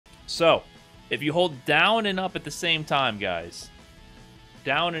So, if you hold down and up at the same time, guys,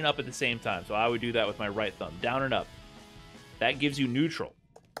 down and up at the same time. So I would do that with my right thumb, down and up. That gives you neutral.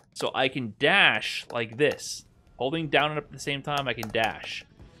 So I can dash like this. Holding down and up at the same time, I can dash.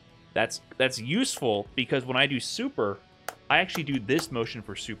 That's useful because when I do super, I actually do this motion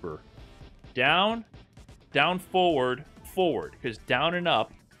for super. Down, down, forward, forward. Because down and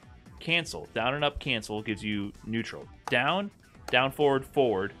up, cancel. Down and up, cancel gives you neutral. Down, down, forward,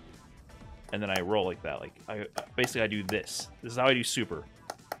 forward. And then I roll like that. Like basically I do this. This is how I do super,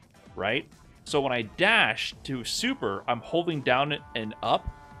 right? So when I dash to super, I'm holding down and up,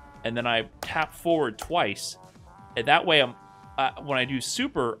 and then I tap forward twice. And that way, when I do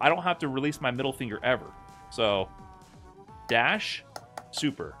super, I don't have to release my middle finger ever. So dash,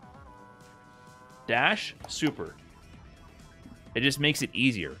 super, dash, super. It just makes it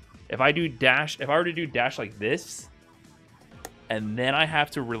easier. If I do dash, if I were to do dash like this, and then I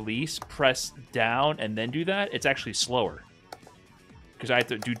have to release, press down, and then do that, it's actually slower. Because I have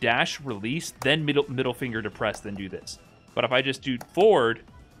to do dash, release, then middle finger to press, then do this. But if I just do forward,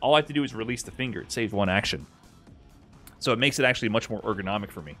 all I have to do is release the finger. It saves one action. So it makes it actually much more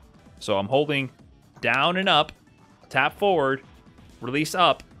ergonomic for me. So I'm holding down and up, tap forward, release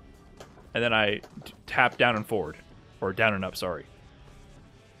up, and then I tap down and forward. Or down and up, sorry.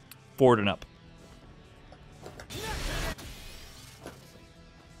 Forward and up.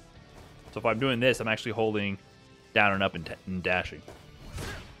 So if I'm doing this, I'm actually holding down and up and dashing.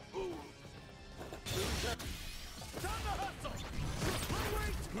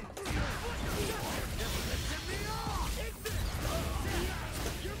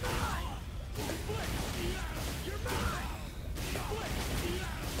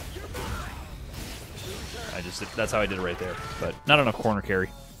 That's how I did it right there. But not enough corner carry.